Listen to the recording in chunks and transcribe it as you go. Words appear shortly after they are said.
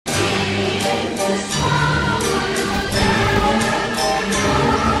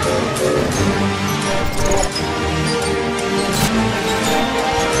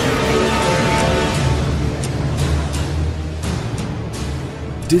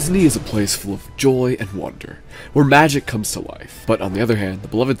Disney is a place full of joy and wonder, where magic comes to life. But on the other hand, the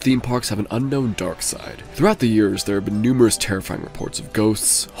beloved theme parks have an unknown dark side. Throughout the years, there have been numerous terrifying reports of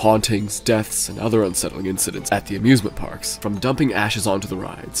ghosts, hauntings, deaths, and other unsettling incidents at the amusement parks. From dumping ashes onto the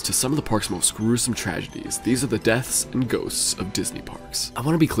rides to some of the park's most gruesome tragedies, these are the deaths and ghosts of Disney parks. I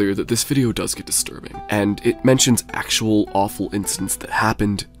want to be clear that this video does get disturbing, and it mentions actual awful incidents that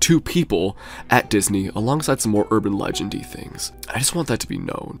happened to people at Disney alongside some more urban legend-y things. I just want that to be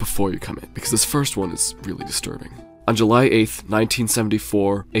known before you come in, because this first one is really disturbing. On July 8th,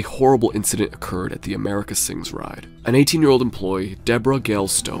 1974, a horrible incident occurred at the America Sings ride. An 18-year-old employee, Deborah Gail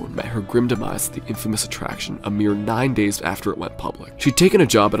Stone, met her grim demise at the infamous attraction a mere 9 days after it went public. She'd taken a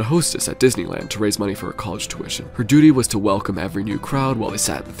job at a hostess at Disneyland to raise money for her college tuition. Her duty was to welcome every new crowd while they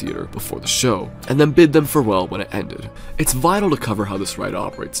sat in the theater before the show, and then bid them farewell when it ended. It's vital to cover how this ride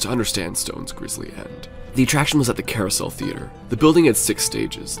operates to understand Stone's grisly end. The attraction was at the Carousel Theater. The building had 6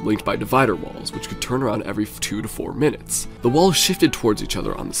 stages, linked by divider walls, which could turn around every 2 to 4 minutes. The walls shifted towards each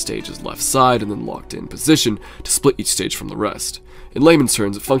other on the stage's left side and then locked in position to split each stage from the rest. In layman's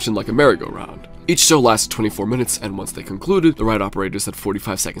terms, it functioned like a merry-go-round. Each show lasted 24 minutes, and once they concluded, the ride operators had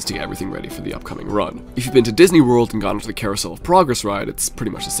 45 seconds to get everything ready for the upcoming run. If you've been to Disney World and gone to the Carousel of Progress ride, it's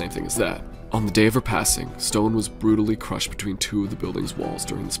pretty much the same thing as that. On the day of her passing, Stone was brutally crushed between 2 of the building's walls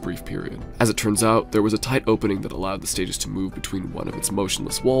during this brief period. As it turns out, there was a tight opening that allowed the stages to move between one of its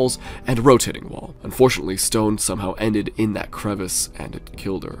motionless walls and a rotating wall. Unfortunately, Stone somehow ended in that crevice, and it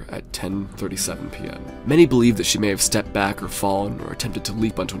killed her at 10:37 p.m. Many believe that she may have stepped back or fallen or attempted to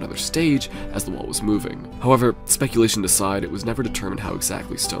leap onto another stage as the wall was moving. However, speculation aside, it was never determined how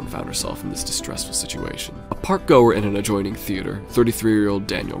exactly Stone found herself in this distressful situation. A park goer in an adjoining theater, 33-year-old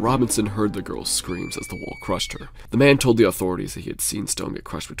Daniel Robinson, heard the girl's screams as the wall crushed her. The man told the authorities that he had seen Stone get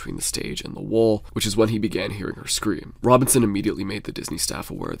crushed between the stage and the wall, which is when he began hearing her scream. Robinson immediately made the Disney staff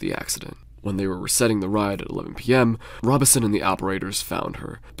aware of the accident. When they were resetting the ride at 11 p.m., Robinson and the operators found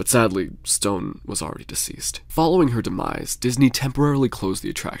her, but sadly, Stone was already deceased. Following her demise, Disney temporarily closed the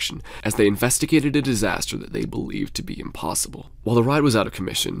attraction as they investigated a disaster that they believed to be impossible. While the ride was out of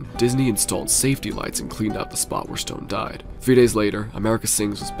commission, Disney installed safety lights and cleaned out the spot where Stone died. 3 days later, America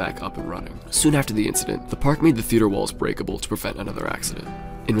Sings was back up and running. Soon after the incident, the park made the theater walls breakable to prevent another accident.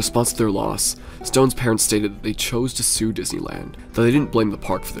 In response to their loss, Stone's parents stated that they chose to sue Disneyland, though they didn't blame the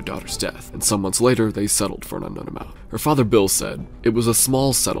park for their daughter's death, and some months later, they settled for an unknown amount. Her father, Bill, said, "It was a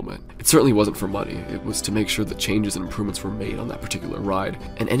small settlement. It certainly wasn't for money. It was to make sure that changes and improvements were made on that particular ride,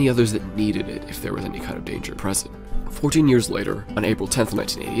 and any others that needed it if there was any kind of danger present." 14 years later, on April 10th,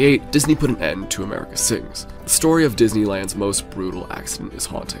 1988, Disney put an end to America Sings. The story of Disneyland's most brutal accident is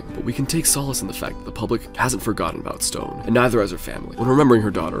haunting, but we can take solace in the fact that the public hasn't forgotten about Stone, and neither has her family. When remembering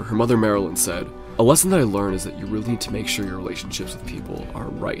her daughter, her mother Marilyn said, "A lesson that I learned is that you really need to make sure your relationships with people are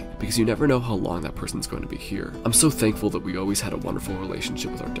right, because you never know how long that person's going to be here. I'm so thankful that we always had a wonderful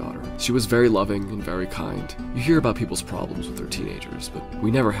relationship with our daughter. She was very loving and very kind. You hear about people's problems with their teenagers, but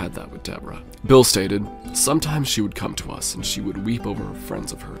we never had that with Deborah." Bill stated, "Sometimes she would come to us and she would weep over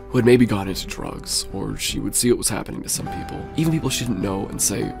friends of her who had maybe gone into drugs, or she would see what was happening to some people, even people she didn't know, and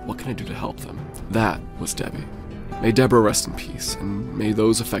say, 'What can I do to help them?' That was Debbie." May Deborah rest in peace, and may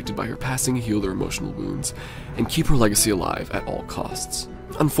those affected by her passing heal their emotional wounds and keep her legacy alive at all costs.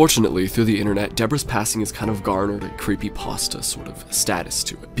 Unfortunately, through the internet, Deborah's passing has kind of garnered a creepypasta sort of status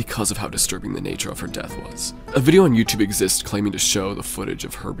to it because of how disturbing the nature of her death was. A video on YouTube exists claiming to show the footage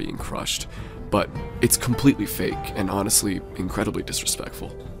of her being crushed, but it's completely fake and honestly incredibly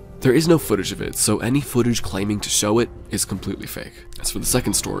disrespectful. There is no footage of it, so any footage claiming to show it is completely fake. As for the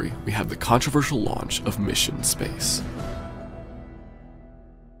second story, we have the controversial launch of Mission Space.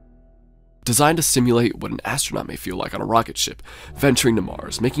 Designed to simulate what an astronaut may feel like on a rocket ship, venturing to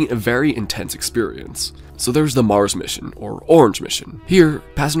Mars, making it a very intense experience. So there's the Mars mission, or Orange mission. Here,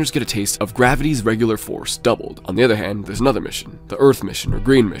 passengers get a taste of gravity's regular force doubled. On the other hand, there's another mission, the Earth mission, or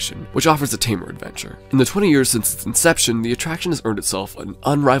Green mission, which offers a tamer adventure. In the 20 years since its inception, the attraction has earned itself an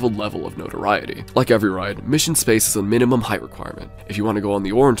unrivaled level of notoriety. Like every ride, Mission Space is a minimum height requirement. If you want to go on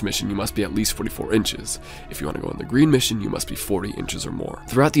the Orange mission, you must be at least 44 inches. If you want to go on the Green mission, you must be 40 inches or more.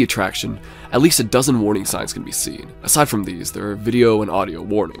 Throughout the attraction, at least a dozen warning signs can be seen. Aside from these, there are video and audio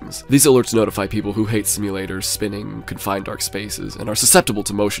warnings. These alerts notify people who hate simulators, spinning, confined dark spaces, and are susceptible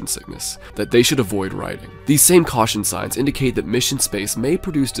to motion sickness that they should avoid riding. These same caution signs indicate that Mission Space may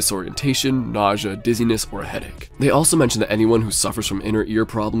produce disorientation, nausea, dizziness, or a headache. They also mention that anyone who suffers from inner ear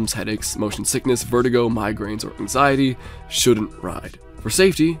problems, headaches, motion sickness, vertigo, migraines, or anxiety shouldn't ride. For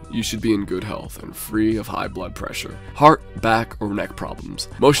safety, you should be in good health and free of high blood pressure, heart, back, or neck problems,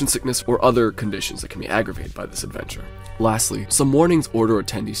 motion sickness, or other conditions that can be aggravated by this adventure. Lastly, some warnings order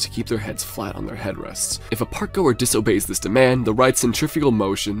attendees to keep their heads flat on their headrests. If a parkgoer disobeys this demand, the ride's centrifugal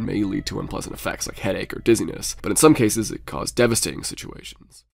motion may lead to unpleasant effects like headache or dizziness, but in some cases it causes devastating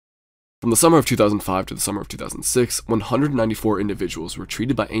situations. From the summer of 2005 to the summer of 2006, 194 individuals were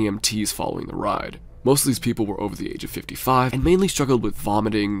treated by AMTs following the ride. Most of these people were over the age of 55 and mainly struggled with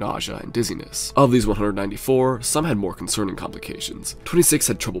vomiting, nausea, and dizziness. Of these 194, some had more concerning complications. 26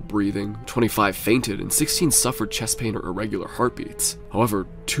 had trouble breathing, 25 fainted, and 16 suffered chest pain or irregular heartbeats. However,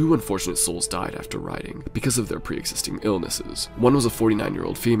 2 unfortunate souls died after riding because of their pre-existing illnesses. One was a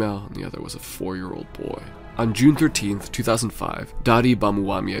 49-year-old female, and the other was a 4-year-old boy. On June 13, 2005, Dadi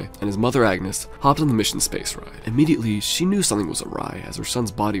Bamuwamye and his mother Agnes hopped on the mission space ride. Immediately, she knew something was awry as her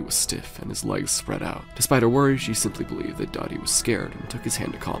son's body was stiff and his legs spread out. Despite her worry, she simply believed that Dadi was scared and took his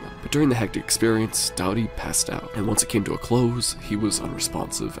hand to calm him. But during the hectic experience, Dadi passed out, and once it came to a close, he was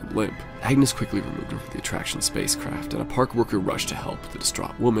unresponsive and limp. Agnes quickly removed him from the attraction spacecraft, and a park worker rushed to help the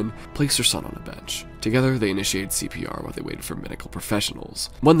distraught woman place her son on a bench. Together, they initiated CPR while they waited for medical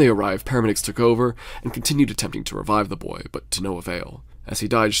professionals. When they arrived, paramedics took over and continued attempting to revive the boy, but to no avail, as he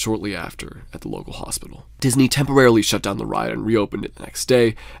died shortly after at the local hospital. Disney temporarily shut down the ride and reopened it the next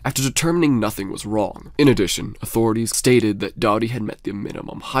day after determining nothing was wrong. In addition, authorities stated that Dadi had met the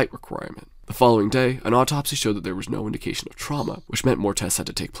minimum height requirement. The following day, an autopsy showed that there was no indication of trauma, which meant more tests had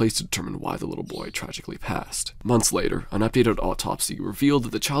to take place to determine why the little boy tragically passed. Months later, an updated autopsy revealed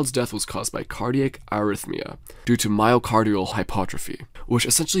that the child's death was caused by cardiac arrhythmia due to myocardial hypertrophy, which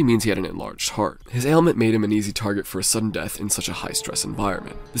essentially means he had an enlarged heart. His ailment made him an easy target for a sudden death in such a high-stress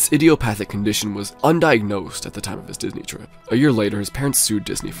environment. This idiopathic condition was undiagnosed at the time of his Disney trip. A year later, his parents sued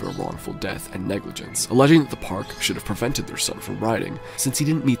Disney for a wrongful death and negligence, alleging that the park should have prevented their son from riding since he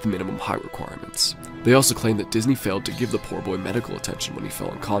didn't meet the minimum height requirements. They also claimed that Disney failed to give the poor boy medical attention when he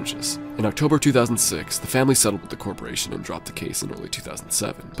fell unconscious. In October 2006, the family settled with the corporation and dropped the case in early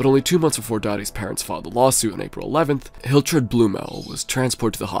 2007. But only 2 months before Dadi's parents filed the lawsuit on April 11th, Hiltrud Blumel was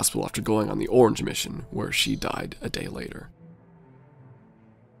transported to the hospital after going on the Orange mission, where she died a day later.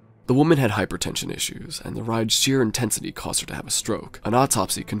 The woman had hypertension issues, and the ride's sheer intensity caused her to have a stroke. An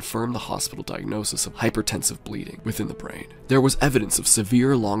autopsy confirmed the hospital diagnosis of hypertensive bleeding within the brain. There was evidence of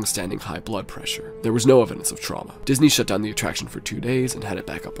severe, long-standing high blood pressure. There was no evidence of trauma. Disney shut down the attraction for 2 days and had it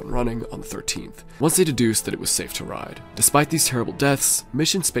back up and running on the 13th, once they deduced that it was safe to ride. Despite these terrible deaths,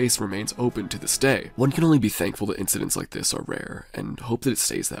 Mission Space remains open to this day. One can only be thankful that incidents like this are rare, and hope that it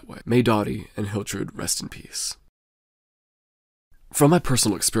stays that way. May Dadi and Hiltrud rest in peace. From my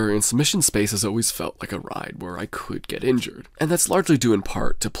personal experience, Mission Space has always felt like a ride where I could get injured, and that's largely due in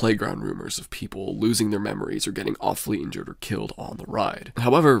part to playground rumors of people losing their memories or getting awfully injured or killed on the ride.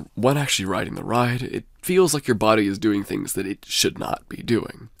 However, when actually riding the ride, it feels like your body is doing things that it should not be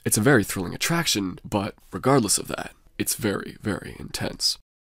doing. It's a very thrilling attraction, but regardless of that, it's very, very intense.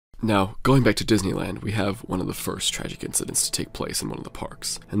 Now, going back to Disneyland, we have one of the first tragic incidents to take place in one of the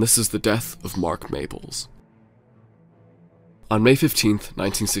parks, and this is the death of Mark Maples. On May 15,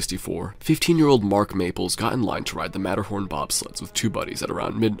 1964, 15-year-old Mark Maples got in line to ride the Matterhorn bobsleds with 2 buddies at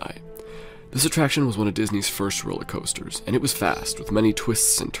around midnight. This attraction was one of Disney's first roller coasters, and it was fast, with many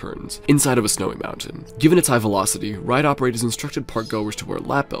twists and turns, inside of a snowy mountain. Given its high velocity, ride operators instructed park-goers to wear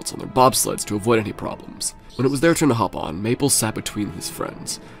lap belts on their bobsleds to avoid any problems. When it was their turn to hop on, Maples sat between his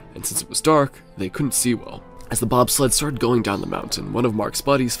friends, and since it was dark, they couldn't see well. As the bobsled started going down the mountain, one of Mark's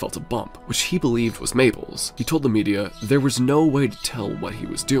buddies felt a bump, which he believed was Maples. He told the media there was no way to tell what he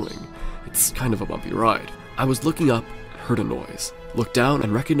was doing. It's kind of a bumpy ride. I was looking up and heard a noise, looked down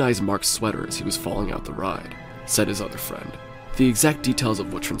and recognized Mark's sweater as he was falling out the ride, said his other friend. The exact details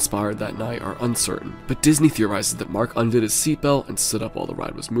of what transpired that night are uncertain, but Disney theorizes that Mark undid his seatbelt and stood up while the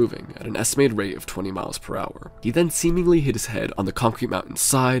ride was moving, at an estimated rate of 20 miles per hour. He then seemingly hit his head on the concrete mountain's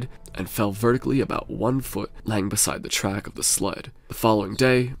side and fell vertically about 1 foot, lying beside the track of the sled. The following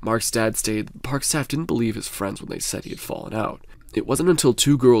day, Mark's dad stated that the park staff didn't believe his friends when they said he had fallen out. It wasn't until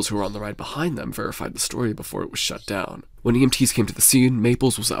 2 girls who were on the ride behind them verified the story before it was shut down. When EMTs came to the scene,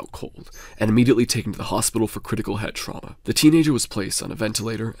 Maples was out cold, and immediately taken to the hospital for critical head trauma. The teenager was placed on a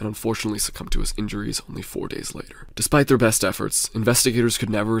ventilator and unfortunately succumbed to his injuries only 4 days later. Despite their best efforts, investigators could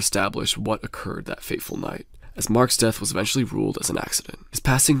never establish what occurred that fateful night, as Mark's death was eventually ruled as an accident. His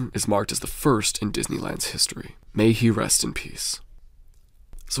passing is marked as the first in Disneyland's history. May he rest in peace.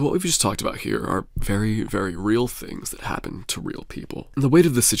 So what we've just talked about here are very, very real things that happen to real people. And the weight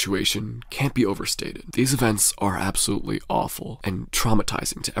of this situation can't be overstated. These events are absolutely awful and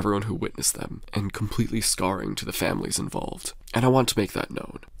traumatizing to everyone who witnessed them, and completely scarring to the families involved. And I want to make that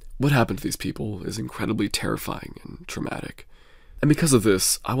known. What happened to these people is incredibly terrifying and traumatic. And because of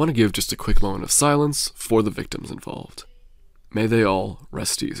this, I want to give just a quick moment of silence for the victims involved. May they all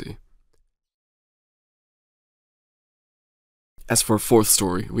rest easy. As for our fourth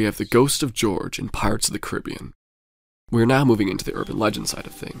story, we have the ghost of George in Pirates of the Caribbean. We are now moving into the urban legend side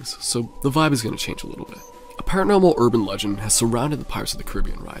of things, so the vibe is going to change a little bit. A paranormal urban legend has surrounded the Pirates of the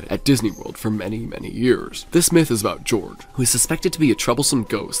Caribbean ride at Disney World for many, many years. This myth is about George, who is suspected to be a troublesome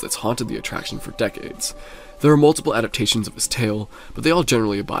ghost that's haunted the attraction for decades. There are multiple adaptations of his tale, but they all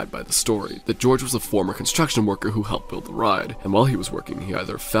generally abide by the story that George was a former construction worker who helped build the ride, and while he was working, he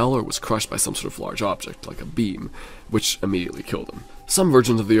either fell or was crushed by some sort of large object, like a beam, which immediately killed him. Some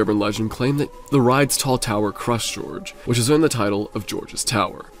versions of the urban legend claim that the ride's tall tower crushed George, which has earned the title of George's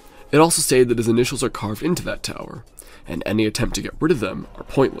Tower. It also stated that his initials are carved into that tower, and any attempt to get rid of them are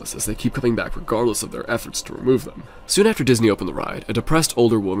pointless as they keep coming back regardless of their efforts to remove them. Soon after Disney opened the ride, a depressed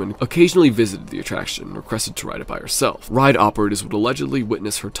older woman occasionally visited the attraction and requested to ride it by herself. Ride operators would allegedly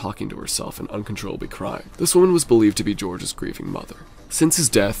witness her talking to herself and uncontrollably crying. This woman was believed to be George's grieving mother. Since his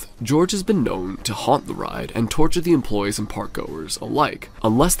death, George has been known to haunt the ride and torture the employees and parkgoers alike,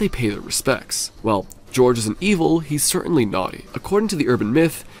 unless they pay their respects. Well, George isn't evil, he's certainly naughty. According to the urban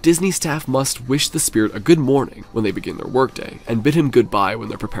myth, Disney staff must wish the spirit a good morning when they begin their workday, and bid him goodbye when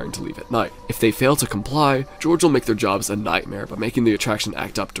they're preparing to leave at night. If they fail to comply, George will make their jobs a nightmare by making the attraction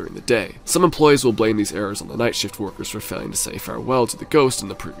act up during the day. Some employees will blame these errors on the night shift workers for failing to say farewell to the ghost in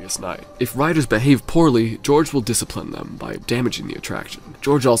the previous night. If riders behave poorly, George will discipline them by damaging the attraction.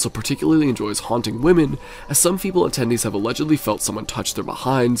 George also particularly enjoys haunting women, as some female attendees have allegedly felt someone touch their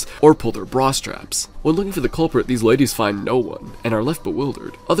behinds or pull their bra straps. When looking for the culprit, these ladies find no one, and are left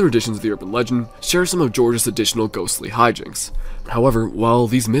bewildered. Other additions of the urban legend share some of George's additional ghostly hijinks. However, while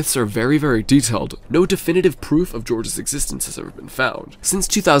these myths are very, very detailed, no definitive proof of George's existence has ever been found. Since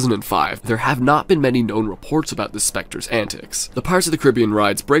 2005, there have not been many known reports about this Specter's antics. The Pirates of the Caribbean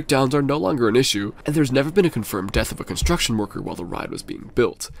ride's breakdowns are no longer an issue, and there's never been a confirmed death of a construction worker while the ride was being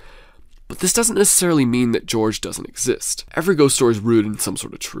built. But this doesn't necessarily mean that George doesn't exist. Every ghost story is rooted in some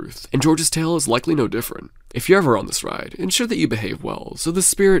sort of truth, and George's tale is likely no different. If you're ever on this ride, ensure that you behave well, so the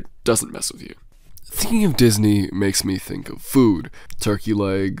spirit doesn't mess with you. Thinking of Disney makes me think of food. Turkey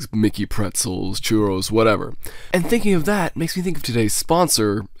legs, Mickey pretzels, churros, whatever. And thinking of that makes me think of today's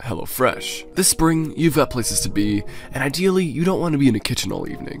sponsor, HelloFresh. This spring, you've got places to be, and ideally, you don't want to be in a kitchen all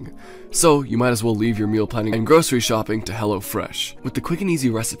evening. So, you might as well leave your meal planning and grocery shopping to HelloFresh. With the quick and easy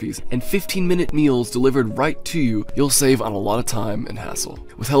recipes and 15-minute meals delivered right to you, you'll save on a lot of time and hassle.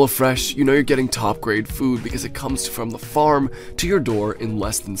 With HelloFresh, you know you're getting top-grade food because it comes from the farm to your door in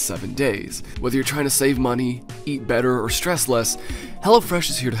less than 7 days. Whether you're trying to save money, eat better, or stress less, HelloFresh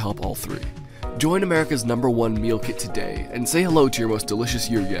is here to help all three. Join America's #1 meal kit today and say hello to your most delicious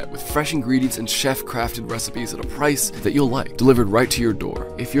year yet with fresh ingredients and chef-crafted recipes at a price that you'll like, delivered right to your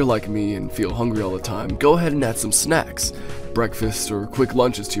door. If you're like me and feel hungry all the time, go ahead and add some snacks, breakfast, or quick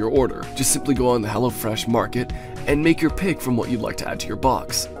lunches to your order. Just simply go on the HelloFresh market and make your pick from what you'd like to add to your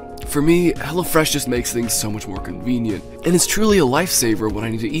box. For me, HelloFresh just makes things so much more convenient, and it's truly a lifesaver when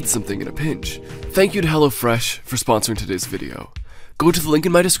I need to eat something in a pinch. Thank you to HelloFresh for sponsoring today's video. Go to the link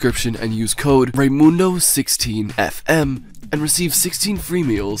in my description and use code Raymundo16FM and receive 16 free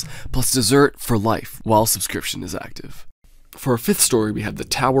meals plus dessert for life while subscription is active. For our fifth story, we have the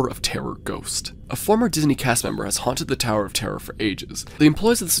Tower of Terror Ghost. A former Disney cast member has haunted the Tower of Terror for ages. The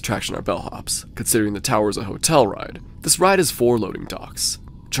employees of this attraction are bellhops, considering the tower is a hotel ride. This ride has 4 loading docks: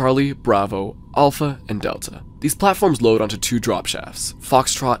 Charlie, Bravo, Alpha, and Delta. These platforms load onto 2 drop shafts,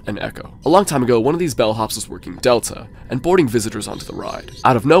 Foxtrot and Echo. A long time ago, one of these bellhops was working Delta and boarding visitors onto the ride.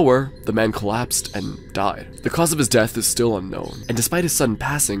 Out of nowhere, the man collapsed and died. The cause of his death is still unknown, and despite his sudden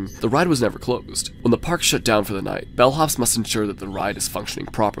passing, the ride was never closed. When the park shut down for the night, bellhops must ensure that the ride is functioning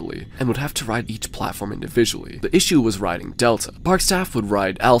properly, and would have to ride each platform individually. The issue was riding Delta. Park staff would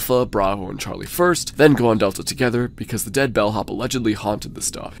ride Alpha, Bravo, and Charlie first, then go on Delta together because the dead bellhop allegedly haunted the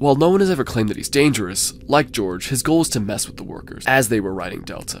stuff. While no one has ever claimed that he's dangerous, like George, his goal was to mess with the workers. As they were riding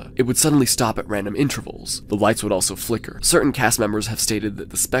Delta, it would suddenly stop at random intervals. The lights would also flicker. Certain cast members have stated that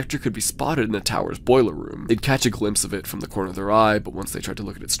the Specter could be spotted in the tower's boiler room. They'd catch a glimpse of it from the corner of their eye, but once they tried to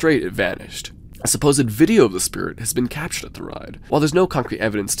look at it straight, it vanished. A supposed video of the spirit has been captured at the ride. While there's no concrete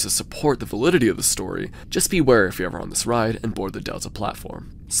evidence to support the validity of the story, just beware if you're ever on this ride and board the Delta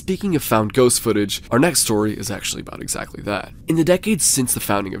platform. Speaking of found ghost footage, our next story is actually about exactly that. In the decades since the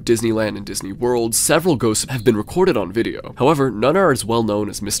founding of Disneyland and Disney World, several ghosts have been recorded on video. However, none are as well known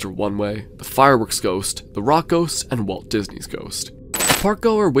as Mr. One-Way, the Fireworks Ghost, the Rock Ghost, and Walt Disney's Ghost. A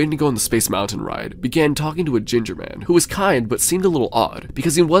parkgoer waiting to go on the Space Mountain ride began talking to a ginger man who was kind but seemed a little odd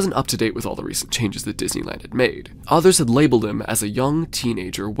because he wasn't up to date with all the recent changes that Disneyland had made. Others had labeled him as a young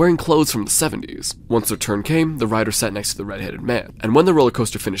teenager wearing clothes from the 70s. Once their turn came, the rider sat next to the red-headed man, and when the roller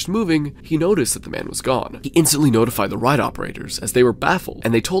coaster finished moving, he noticed that the man was gone. He instantly notified the ride operators as they were baffled,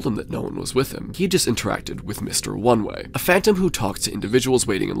 and they told him that no one was with him. He had just interacted with Mr. One-Way, a phantom who talks to individuals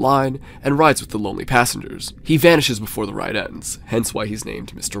waiting in line and rides with the lonely passengers. He vanishes before the ride ends, hence why he's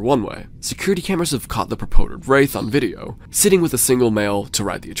named Mr. One-Way. Security cameras have caught the purported wraith on video, sitting with a single male to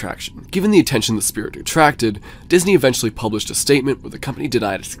ride the attraction. Given the attention the spirit attracted, Disney eventually published a statement where the company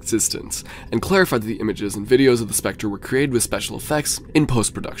denied its existence, and clarified that the images and videos of the Specter were created with special effects in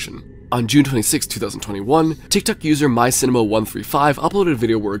post-production. On June 26, 2021, TikTok user MyCinema135 uploaded a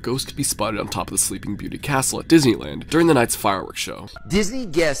video where a ghost could be spotted on top of the Sleeping Beauty castle at Disneyland during the night's fireworks show. Disney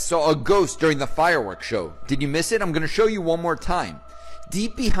guests saw a ghost during the fireworks show. Did you miss it? I'm going to show you one more time.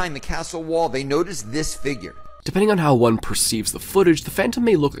 Deep behind the castle wall, they noticed this figure. Depending on how one perceives the footage, the phantom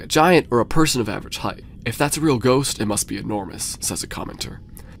may look like a giant or a person of average height. If that's a real ghost, it must be enormous, says a commenter.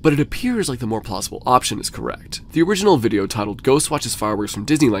 But it appears like the more plausible option is correct. The original video, titled Ghost Watches Fireworks from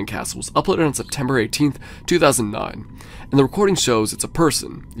Disneyland Castle, was uploaded on September 18, 2009, and the recording shows it's a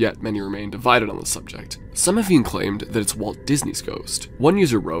person, yet many remain divided on the subject. Some have even claimed that it's Walt Disney's ghost. One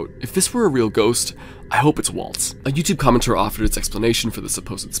user wrote, "If this were a real ghost, I hope it's Walt's." A YouTube commenter offered its explanation for the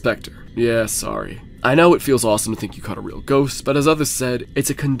supposed Specter. "Yeah, sorry. I know it feels awesome to think you caught a real ghost, but as others said,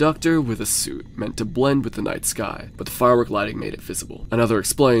 it's a conductor with a suit, meant to blend with the night sky, but the firework lighting made it visible." Another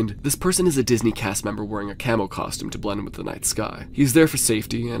explained, "This person is a Disney cast member wearing a camo costume to blend in with the night sky. He's there for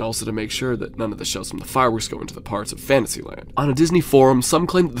safety, and also to make sure that none of the shells from the fireworks go into the parts of Fantasyland." On a Disney forum, some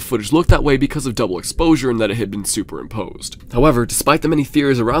claimed that the footage looked that way because of double exposure and that it had been superimposed. However, despite the many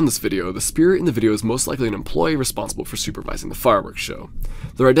theories around this video, the spirit in the video is most likely an employee responsible for supervising the fireworks show.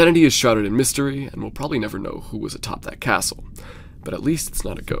 Their identity is shrouded in mystery, and we'll probably never know who was atop that castle, but at least it's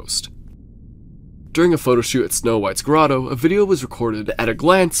not a ghost. During a photo shoot at Snow White's grotto, a video was recorded that at a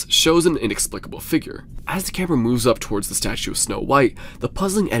glance shows an inexplicable figure. As the camera moves up towards the statue of Snow White, the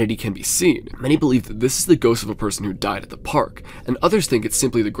puzzling entity can be seen. Many believe that this is the ghost of a person who died at the park, and others think it's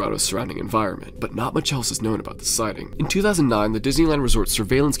simply the grotto's surrounding environment, but not much else is known about the sighting. In 2009, the Disneyland Resort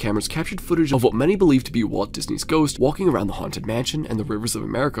surveillance cameras captured footage of what many believe to be Walt Disney's ghost walking around the Haunted Mansion and the Rivers of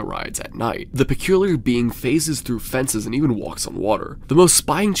America rides at night. The peculiar being phases through fences and even walks on water. The most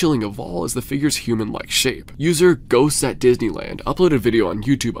spine-chilling of all is the figure's human-like shape. User Ghosts at Disneyland uploaded a video on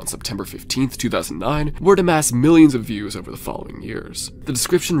YouTube on September 15th, 2009, where it amassed millions of views over the following years. The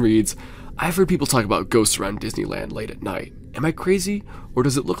description reads, "I've heard people talk about ghosts around Disneyland late at night. Am I crazy, or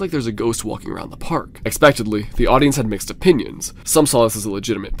does it look like there's a ghost walking around the park?" Expectedly, the audience had mixed opinions. Some saw this as a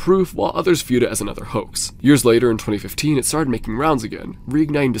legitimate proof, while others viewed it as another hoax. Years later, in 2015, it started making rounds again,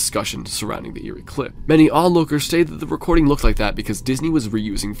 reigniting discussion surrounding the eerie clip. Many onlookers stated that the recording looked like that because Disney was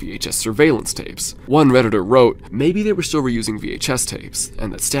reusing VHS surveillance tapes. One Redditor wrote, "Maybe they were still reusing VHS tapes,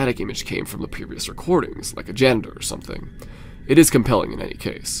 and that static image came from the previous recordings, like a janitor or something. It is compelling in any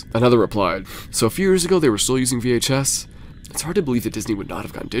case." Another replied, "So a few years ago they were still using VHS? It's hard to believe that Disney would not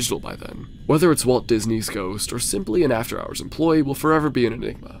have gone digital by then." Whether it's Walt Disney's ghost or simply an after-hours employee will forever be an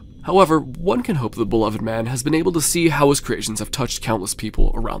enigma. However, one can hope the beloved man has been able to see how his creations have touched countless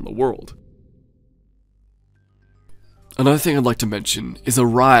people around the world. Another thing I'd like to mention is a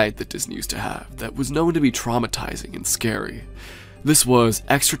ride that Disney used to have that was known to be traumatizing and scary. This was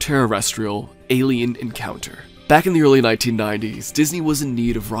Extraterrestrial Alien Encounter. Back in the early 1990s, Disney was in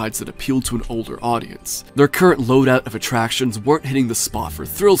need of rides that appealed to an older audience. Their current loadout of attractions weren't hitting the spot for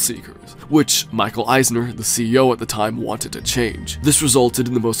thrill seekers, which Michael Eisner, the CEO at the time, wanted to change. This resulted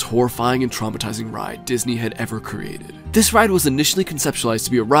in the most horrifying and traumatizing ride Disney had ever created. This ride was initially conceptualized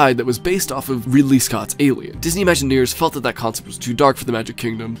to be a ride that was based off of Ridley Scott's Alien. Disney Imagineers felt that concept was too dark for the Magic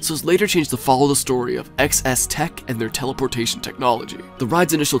Kingdom, so it was later changed to follow the story of XS Tech and their teleportation technology. The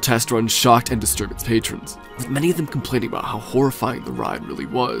ride's initial test run shocked and disturbed its patrons, with many many of them complaining about how horrifying the ride really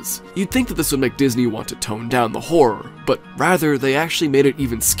was. You'd think that this would make Disney want to tone down the horror, but rather they actually made it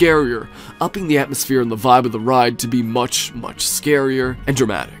even scarier, upping the atmosphere and the vibe of the ride to be much, much scarier and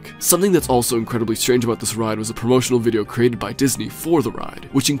dramatic. Something that's also incredibly strange about this ride was a promotional video created by Disney for the ride,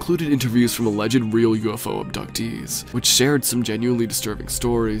 which included interviews from alleged real UFO abductees, which shared some genuinely disturbing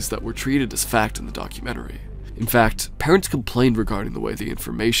stories that were treated as fact in the documentary. In fact, parents complained regarding the way the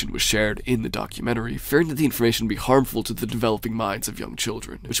information was shared in the documentary, fearing that the information would be harmful to the developing minds of young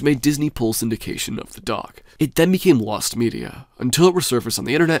children, which made Disney pull syndication of the doc. It then became lost media, until it resurfaced on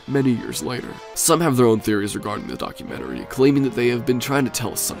the internet many years later. Some have their own theories regarding the documentary, claiming that they have been trying to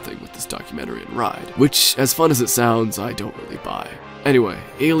tell us something with this documentary and ride, which, as fun as it sounds, I don't really buy. Anyway,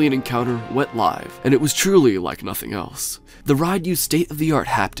 Alien Encounter went live, and it was truly like nothing else. The ride used state-of-the-art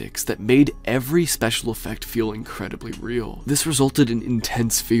haptics that made every special effect feel incredibly real. This resulted in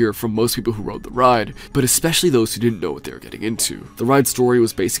intense fear from most people who rode the ride, but especially those who didn't know what they were getting into. The ride's story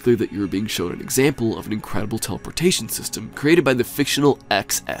was basically that you were being shown an example of an incredible teleportation system created by the fictional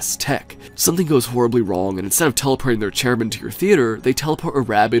XS Tech. Something goes horribly wrong, and instead of teleporting their chairman to your theater, they teleport a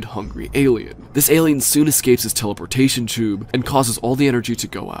rabid, hungry alien. This alien soon escapes his teleportation tube and causes all the energy to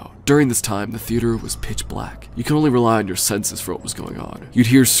go out. During this time, the theater was pitch black. You could only rely on your senses for what was going on. You'd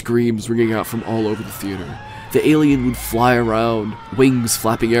hear screams ringing out from all over the theater. The alien would fly around, wings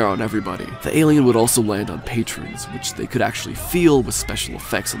flapping air on everybody. The alien would also land on patrons, which they could actually feel with special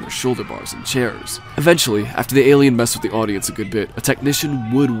effects on their shoulder bars and chairs. Eventually, after the alien messed with the audience a good bit, a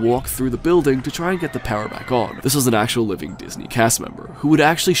technician would walk through the building to try and get the power back on. This was an actual living Disney cast member, who would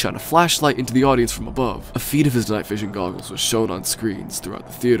actually shine a flashlight into the audience from above. A feed of his night vision goggles was shown on screens throughout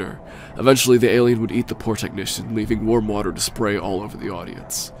the theater. Eventually, the alien would eat the poor technician, leaving warm water to spray all over the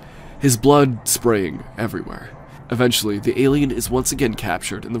audience. His blood spraying everywhere. Eventually, the alien is once again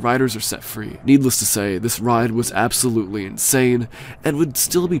captured and the riders are set free. Needless to say, this ride was absolutely insane and would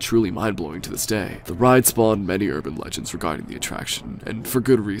still be truly mind-blowing to this day. The ride spawned many urban legends regarding the attraction, and for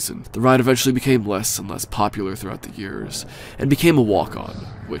good reason. The ride eventually became less and less popular throughout the years, and became a walk-on,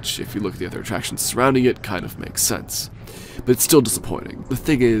 which, if you look at the other attractions surrounding it, kind of makes sense. But it's still disappointing. The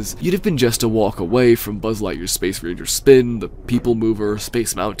thing is, you'd have been just a walk away from Buzz Lightyear's Space Ranger Spin, the People Mover,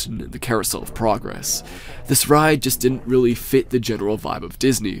 Space Mountain, and the Carousel of Progress. This ride just didn't really fit the general vibe of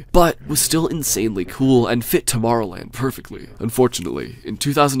Disney, but was still insanely cool and fit Tomorrowland perfectly. Unfortunately, in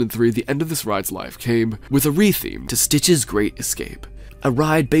 2003, the end of this ride's life came with a re-theme to Stitch's Great Escape, a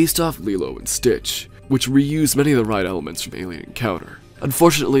ride based off Lilo and Stitch, which reused many of the ride elements from Alien Encounter.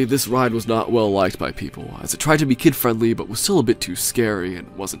 Unfortunately, this ride was not well liked by people, as it tried to be kid-friendly but was still a bit too scary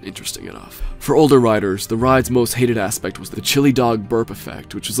and wasn't interesting enough. For older riders, the ride's most hated aspect was the chili dog burp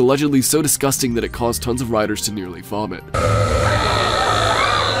effect, which was allegedly so disgusting that it caused tons of riders to nearly vomit.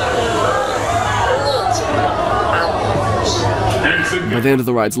 By the end of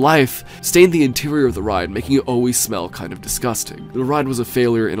the ride's life, stained the interior of the ride, making it always smell kind of disgusting. The ride was a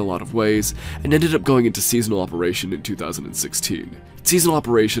failure in a lot of ways, and ended up going into seasonal operation in 2016. Seasonal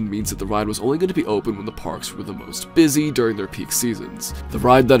operation means that the ride was only going to be open when the parks were the most busy during their peak seasons. The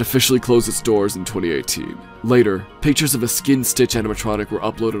ride then officially closed its doors in 2018. Later, pictures of a skin Stitch animatronic were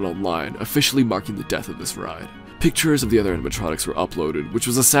uploaded online, officially marking the death of this ride. Pictures of the other animatronics were uploaded, which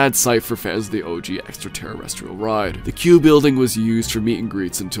was a sad sight for fans of the OG extraterrestrial ride. The Q building was used for meet and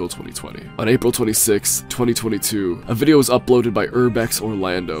greets until 2020. On April 26, 2022, a video was uploaded by Urbex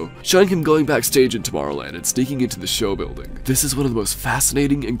Orlando, showing him going backstage in Tomorrowland and sneaking into the show building. This is one of the most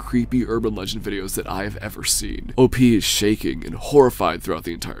fascinating and creepy urban legend videos that I have ever seen. OP is shaking and horrified throughout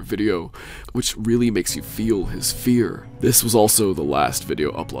the entire video, which really makes you feel his fear. This was also the last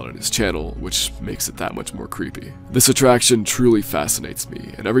video uploaded on his channel, which makes it that much more creepy. This attraction truly fascinates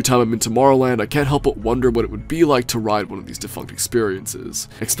me, and every time I'm in Tomorrowland, I can't help but wonder what it would be like to ride one of these defunct experiences,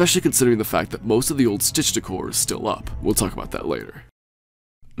 especially considering the fact that most of the old Stitch decor is still up. We'll talk about that later.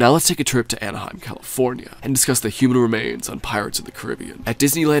 Now let's take a trip to Anaheim, California, and discuss the human remains on Pirates of the Caribbean. At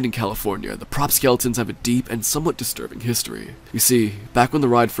Disneyland in California, the prop skeletons have a deep and somewhat disturbing history. You see, back when the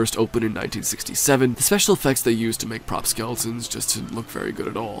ride first opened in 1967, the special effects they used to make prop skeletons just didn't look very good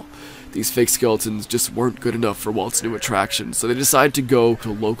at all. These fake skeletons just weren't good enough for Walt's new attraction, so they decided to go to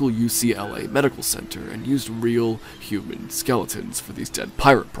a local UCLA medical center and used real human skeletons for these dead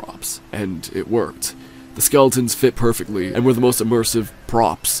pirate props. And it worked. The skeletons fit perfectly and were the most immersive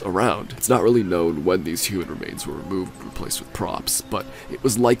props around. It's not really known when these human remains were removed and replaced with props, but it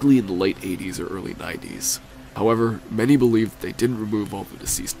was likely in the late 80s or early 90s. However, many believe that they didn't remove all the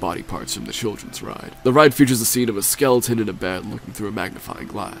deceased body parts from the children's ride. The ride features a scene of a skeleton in a bed looking through a magnifying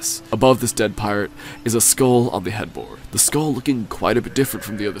glass. Above this dead pirate is a skull on the headboard, the skull looking quite a bit different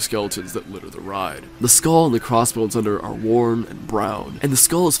from the other skeletons that litter the ride. The skull and the crossbones under are worn and brown, and the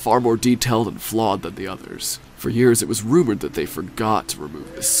skull is far more detailed and flawed than the others. For years, it was rumored that they forgot to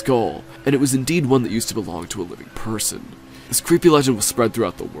remove this skull, and it was indeed one that used to belong to a living person. This creepy legend was spread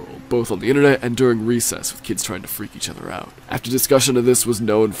throughout the world, both on the internet and during recess with kids trying to freak each other out. After discussion of this was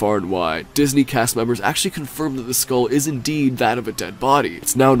known far and wide, Disney cast members actually confirmed that the skull is indeed that of a dead body.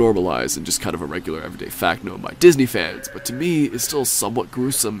 It's now normalized and just kind of a regular everyday fact known by Disney fans, but to me, it's still a somewhat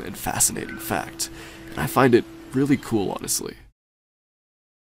gruesome and fascinating fact. And I find it really cool, honestly.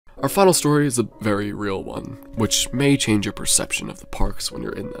 Our final story is a very real one, which may change your perception of the parks when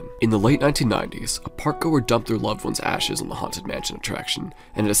you're in them. In the late 1990s, a parkgoer dumped their loved one's ashes on the Haunted Mansion attraction,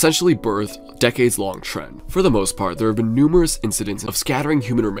 and it essentially birthed a decades-long trend. For the most part, there have been numerous incidents of scattering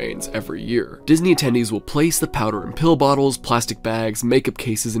human remains every year. Disney attendees will place the powder in pill bottles, plastic bags, makeup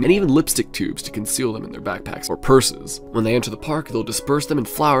cases, and even lipstick tubes to conceal them in their backpacks or purses. When they enter the park, they'll disperse them in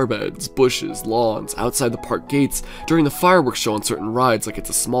flower beds, bushes, lawns, outside the park gates, during the fireworks show on certain rides like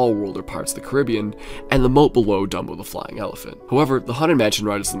It's a Small World or Pirates of the Caribbean, and the moat below Dumbo the Flying Elephant. However, the Haunted Mansion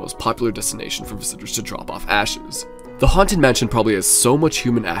ride is the most popular destination for visitors to drop off ashes. The Haunted Mansion probably has so much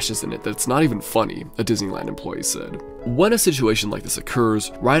human ashes in it that it's not even funny, a Disneyland employee said. When a situation like this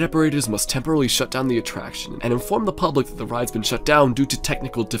occurs, ride operators must temporarily shut down the attraction and inform the public that the ride's been shut down due to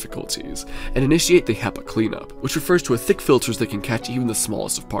technical difficulties, and initiate the HEPA cleanup, which refers to a thick filters that can catch even the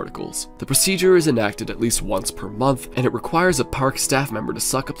smallest of particles. The procedure is enacted at least once per month, and it requires a park staff member to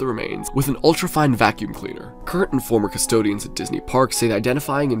suck up the remains with an ultrafine vacuum cleaner. Current and former custodians at Disney parks say that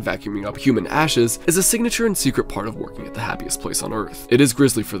identifying and vacuuming up human ashes is a signature and secret part of working at the happiest place on earth. It is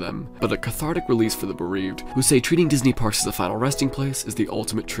grisly for them, but a cathartic release for the bereaved, who say treating Disney parks as a final resting place is the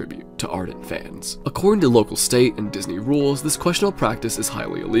ultimate tribute to ardent fans. According to local state and Disney rules, this questionable practice is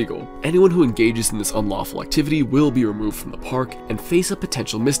highly illegal. Anyone who engages in this unlawful activity will be removed from the park and face a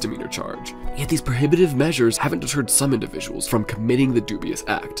potential misdemeanor charge. Yet these prohibitive measures haven't deterred some individuals from committing the dubious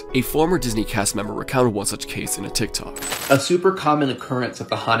act. A former Disney cast member recounted one such case in a TikTok. A super common occurrence at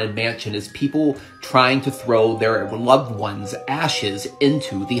the Haunted Mansion is people trying to throw their loved ones' ashes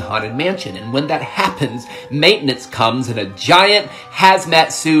into the Haunted Mansion. And when that happens, maintenance comes in a giant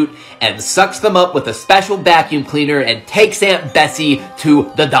hazmat suit and sucks them up with a special vacuum cleaner and takes Aunt Bessie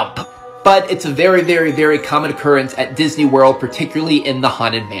to the dump. But it's a very, very, very common occurrence at Disney World, particularly in the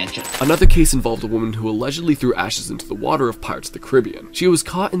Haunted Mansion. Another case involved a woman who allegedly threw ashes into the water of Pirates of the Caribbean. She was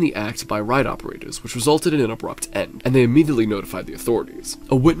caught in the act by ride operators, which resulted in an abrupt end, and they immediately notified the authorities.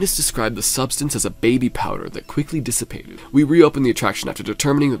 A witness described the substance as a baby powder that quickly dissipated. We reopened the attraction after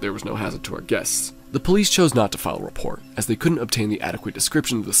determining that there was no hazard to our guests. The police chose not to file a report, as they couldn't obtain the adequate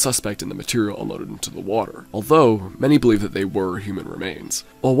description of the suspect and the material unloaded into the water, although many believe that they were human remains.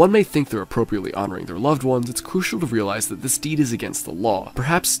 While one may think they're appropriately honoring their loved ones, it's crucial to realize that this deed is against the law.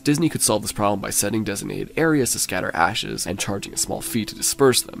 Perhaps Disney could solve this problem by setting designated areas to scatter ashes and charging a small fee to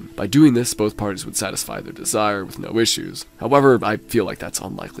disperse them. By doing this, both parties would satisfy their desire with no issues. However, I feel like that's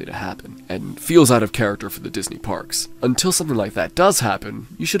unlikely to happen, and feels out of character for the Disney parks. Until something like that does happen,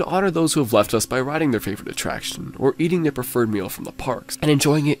 you should honor those who have left us by riding their favorite attraction, or eating their preferred meal from the parks, and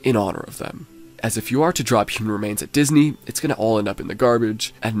enjoying it in honor of them. As if you are to drop human remains at Disney, it's gonna all end up in the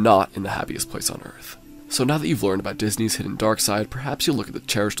garbage, and not in the happiest place on earth. So now that you've learned about Disney's hidden dark side, perhaps you'll look at the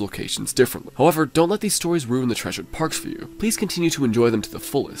cherished locations differently. However, don't let these stories ruin the treasured parks for you. Please continue to enjoy them to the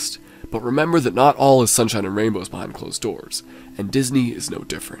fullest. But remember that not all is sunshine and rainbows behind closed doors, and Disney is no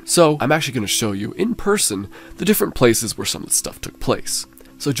different. So I'm actually going to show you, in person, the different places where some of the stuff took place.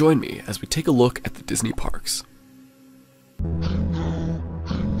 So join me as we take a look at the Disney parks.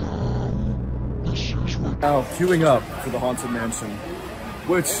 Now, queuing up for the Haunted Mansion,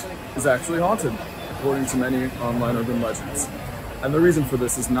 which is actually haunted, according to many online urban legends. And the reason for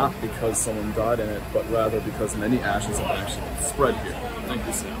this is not because someone died in it, but rather because many ashes have actually spread here. Thank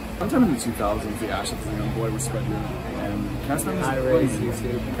you, Sam. Sometime in the 2000s, the ashes of a young boy were spread here, and cast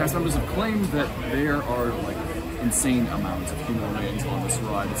members have claimed that there are like insane amounts of human remains on this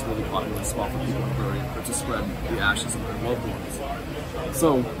ride. It's a really popular spot for people to bury or to spread the ashes of their loved ones.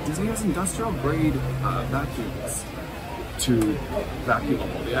 So Disney has industrial grade vacuums to vacuum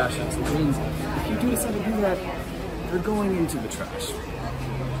up all the ashes, which means if you do decide to do that, they're going into the trash.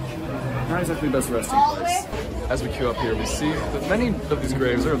 Not exactly the best resting place. As we queue up here, we see that many of these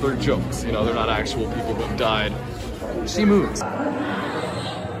graves are they're jokes. You know, they're not actual people who have died. She moves.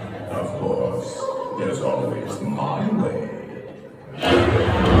 Of course, there's always my way.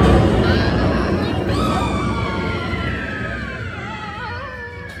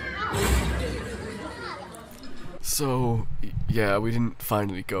 So, yeah, we didn't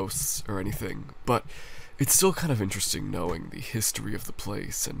find any ghosts or anything, but it's still kind of interesting knowing the history of the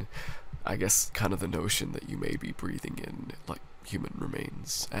place, and I guess kind of the notion that you may be breathing in, like, human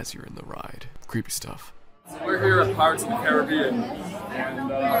remains as you're in the ride. Creepy stuff. We're here at Pirates of the Caribbean,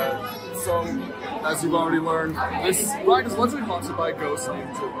 and so, as you've already learned, this ride is allegedly haunted by a ghost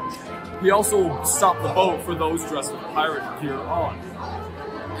named George. He also stopped the boat for those dressed with pirate gear on.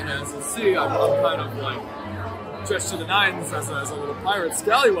 And as you see, I'm kind of like dressed to the nines as a little pirate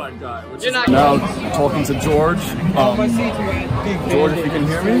scallywag guy. Which is now talking to George. George, if you can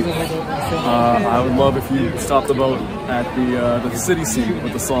hear me, I would love if you stopped the boat at the city scene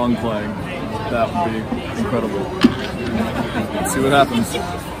with the song playing. That would be incredible. Let's see what happens.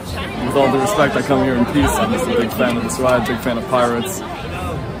 With all due respect, I come here in peace. I'm just a big fan of this ride, big fan of pirates.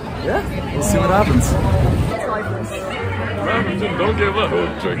 Yeah, we'll see what happens. Remington, don't give up.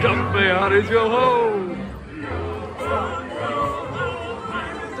 Drink up, me out is your home.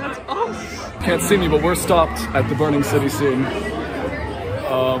 That's us. Can't see me, but we're stopped at the burning city scene.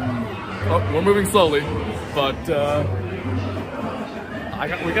 We're moving slowly, but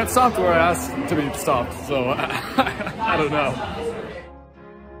we got stopped where I asked to be stopped, so I don't know.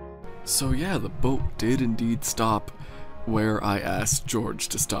 So yeah, the boat did indeed stop where I asked George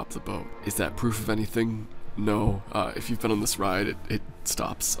to stop the boat. Is that proof of anything? No. If you've been on this ride, it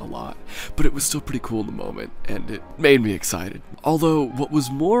stops a lot. But it was still pretty cool in the moment, and it made me excited. Although, what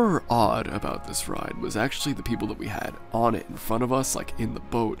was more odd about this ride was actually the people that we had on it in front of us, like in the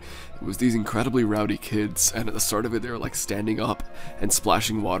boat. It was these incredibly rowdy kids, and at the start of it, they were like standing up and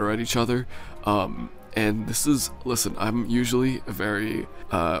splashing water at each other. And this is, listen, I'm usually a very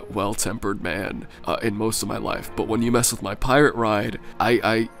well-tempered man in most of my life, but when you mess with my pirate ride,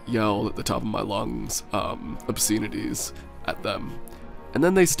 I yelled at the top of my lungs obscenities at them. And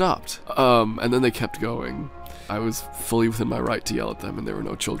then they stopped, and then they kept going. I was fully within my right to yell at them, and there were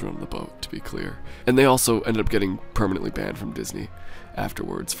no children on the boat, to be clear. And they also ended up getting permanently banned from Disney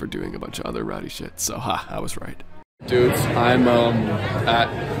afterwards for doing a bunch of other rowdy shit, so I was right. Dudes, I'm at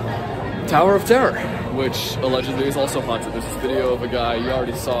Tower of Terror, which allegedly is also haunted. There's this video of a guy, you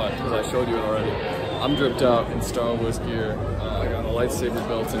already saw it because I showed you it already. I'm dripped out in Star Wars gear. I got a lightsaber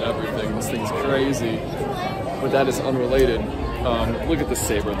belt and everything. This thing's crazy, but that is unrelated. Look at this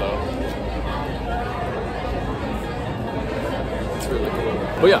saber though. It's really cool.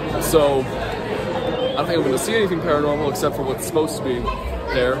 But yeah, so I don't think I'm going to see anything paranormal except for what's supposed to be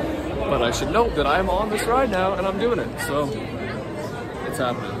there. But I should note that I'm on this ride now and I'm doing it, so it's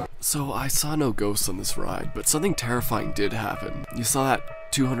happening. So I saw no ghosts on this ride, but something terrifying did happen. You saw that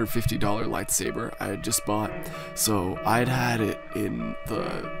 $250 lightsaber I had just bought, so I'd had it in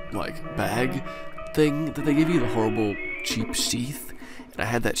the, like, bag thing that they give you, the horrible cheap sheath, and I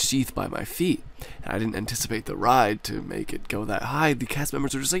had that sheath by my feet, and I didn't anticipate the ride to make it go that high. The cast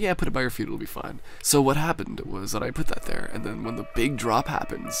members were just like, yeah, put it by your feet, it'll be fine. So what happened was that I put that there, and then when the big drop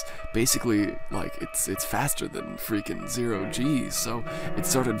happens, basically, like, it's faster than freaking 0 G's, so it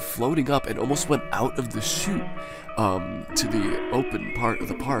started floating up and almost went out of the chute to the open part of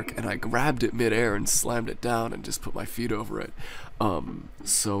the park, and I grabbed it midair and slammed it down and just put my feet over it.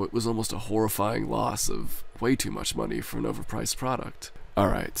 So it was almost a horrifying loss of way too much money for an overpriced product.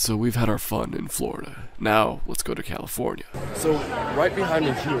 Alright, so we've had our fun in Florida. Now, let's go to California. So, right behind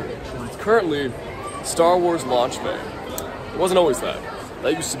me here is currently Star Wars Launch Bay. It wasn't always that.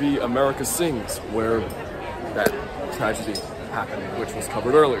 That used to be America Sings, where that tragedy happened, which was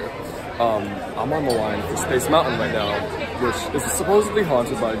covered earlier. I'm on the line for Space Mountain right now, which is supposedly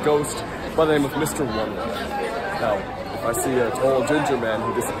haunted by a ghost by the name of Mr. One-Way. Now, if I see a tall ginger man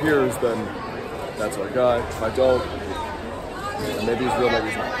who disappears, then that's our guy. If I don't, and maybe he's real, maybe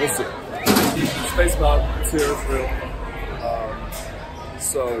he's not. We'll see. Space Mountain is here, it's real.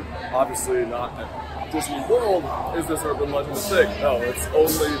 So, obviously not at Disney World is this urban legend a thing. No, it's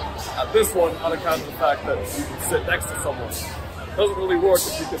only at this one on account of the fact that you can sit next to someone. It doesn't really work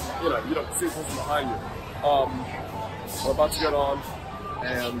if you can, you don't see the person behind you. We're about to get on,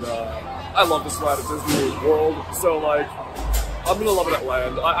 and I love this ride at Disney World, so like, I'm gonna love it at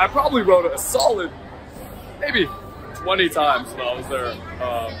land. I probably rode it a solid, maybe 20 times when I was there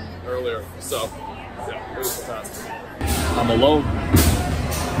earlier, so yeah, it was fantastic. I'm alone,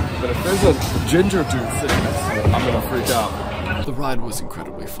 but if there's a ginger dude sitting next to me, I'm gonna freak out. The ride was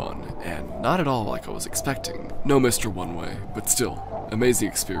incredibly fun, and not at all like I was expecting. No Mr. One-Way, but still, amazing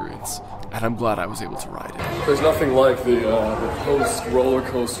experience, and I'm glad I was able to ride it. There's nothing like the post-roller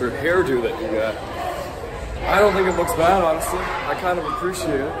coaster hairdo that you get. I don't think it looks bad, honestly. I kind of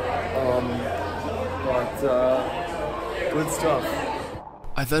appreciate it, but good stuff.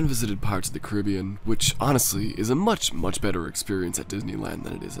 I then visited Pirates of the Caribbean, which honestly is a much better experience at Disneyland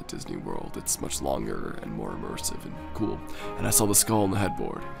than it is at Disney World. It's much longer and more immersive and cool. And I saw the skull on the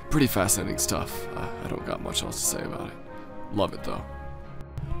headboard. Pretty fascinating stuff. I don't got much else to say about it. Love it though.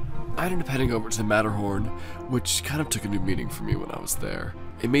 I ended up heading over to the Matterhorn, which kind of took a new meaning for me when I was there.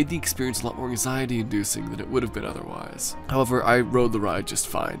 It made the experience a lot more anxiety-inducing than it would have been otherwise. However, I rode the ride just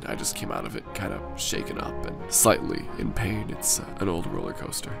fine. I just came out of it kind of shaken up and slightly in pain. It's an old roller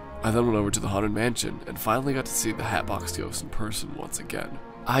coaster. I then went over to the Haunted Mansion and finally got to see the Hatbox Ghost in person once again.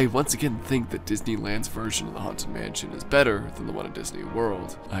 I once again think that Disneyland's version of the Haunted Mansion is better than the one at Disney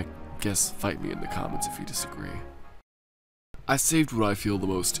World. I guess fight me in the comments if you disagree. I saved what I feel the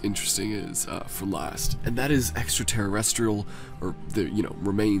most interesting is for last, and that is extraterrestrial, or the,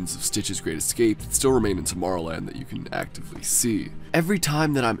 remains of Stitch's Great Escape that still remain in Tomorrowland that you can actively see. Every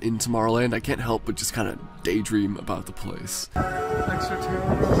time that I'm in Tomorrowland, I can't help but just kind of daydream about the place.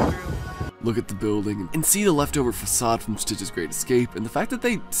 Extraterrestrial. Look at the building and see the leftover facade from Stitch's Great Escape, and the fact that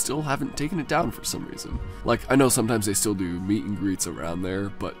they still haven't taken it down for some reason. Like, I know sometimes they still do meet and greets around there,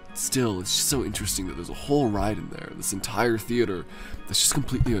 but still, it's just so interesting that there's a whole ride in there, this entire theater that's just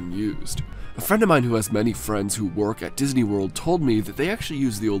completely unused. A friend of mine who has many friends who work at Disney World told me that they actually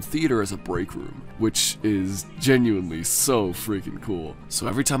use the old theater as a break room, which is genuinely so freaking cool. So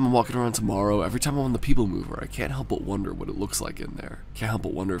every time I'm walking around tomorrow, every time I'm on the People Mover, I can't help but wonder what it looks like in there. Can't help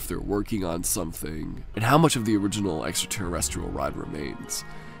but wonder if they're working on something, and how much of the original extraterrestrial ride remains.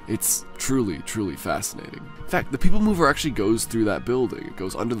 It's truly fascinating. In fact, the People Mover actually goes through that building. It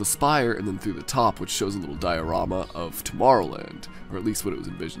goes under the spire and then through the top, which shows a little diorama of Tomorrowland, or at least what it was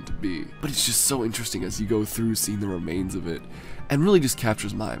envisioned to be. But it's just so interesting as you go through seeing the remains of it, and really just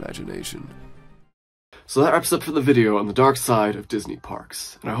captures my imagination. So that wraps up for the video on the dark side of Disney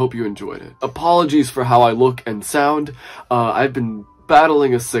parks, and I hope you enjoyed it. Apologies for how I look and sound. I've been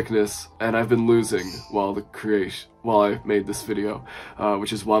battling a sickness, and I've been losing while I made this video,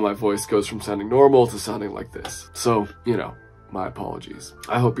 which is why my voice goes from sounding normal to sounding like this. So, my apologies.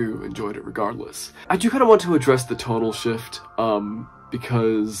 I hope you enjoyed it regardless. I do kind of want to address the tonal shift,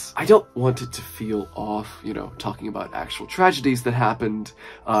 because I don't want it to feel off, talking about actual tragedies that happened,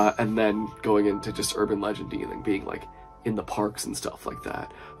 and then going into just urban legendy and then being like, in the parks and stuff like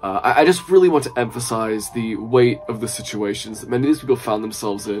that. I just really want to emphasize the weight of the situations that many of these people found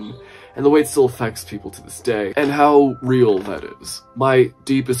themselves in, and the way it still affects people to this day, and how real that is. My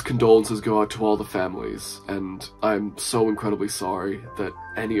deepest condolences go out to all the families, and I'm so incredibly sorry that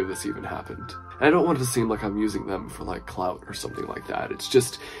any of this even happened. And I don't want it to seem like I'm using them for like clout or something like that. It's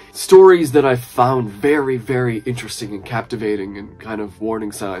just stories that I found very interesting and captivating, and kind of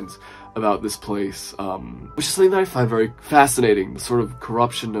warning signs about this place, which is something that I find very fascinating. The sort of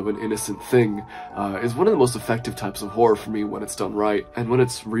corruption of an innocent thing is one of the most effective types of horror for me when it's done right, and when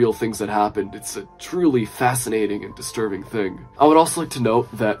it's real things that happened, it's a truly fascinating and disturbing thing. I would also like to note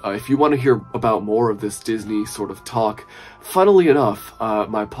that if you want to hear about more of this Disney sort of talk, funnily enough,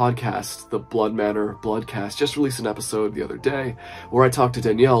 my podcast, the Blood Manor Bloodcast, just released an episode the other day where I talked to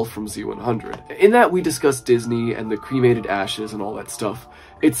Danielle from Z100. In that, we discussed Disney and the cremated ashes and all that stuff.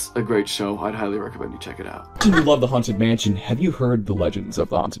 It's a great show. I'd highly recommend you check it out. You love the Haunted Mansion. Have you heard the legends of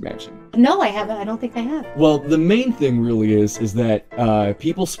the Haunted Mansion? No, I haven't. I don't think I have. Well, the main thing really is that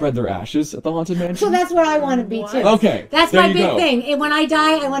people spread their ashes at the Haunted Mansion. So that's where I want to be too. Okay, that's my big thing. And when I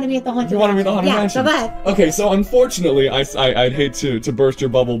die, I want to be at the Haunted Mansion. You want to be at the Haunted Mansion? Yeah, so go ahead. Okay, so unfortunately, I'd hate to burst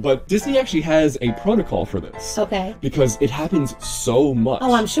your bubble, but Disney actually has a protocol for this. Okay. Because it happens so much.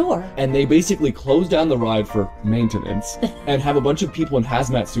 Oh, I'm sure. And they basically close down the ride for maintenance and have a bunch of people in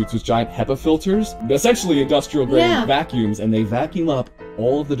hazmat suits with giant HEPA filters, essentially industrial grade vacuums, and they vacuum up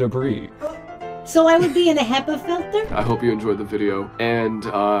all of the debris. So I would be in a HEPA filter? I hope you enjoyed the video, and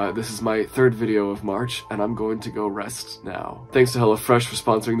this is my third video of March, and I'm going to go rest now. Thanks to HelloFresh for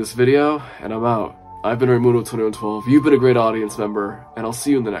sponsoring this video, and I'm out. I've been Raymundo 2112, you've been a great audience member, and I'll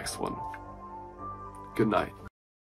see you in the next one. Good night.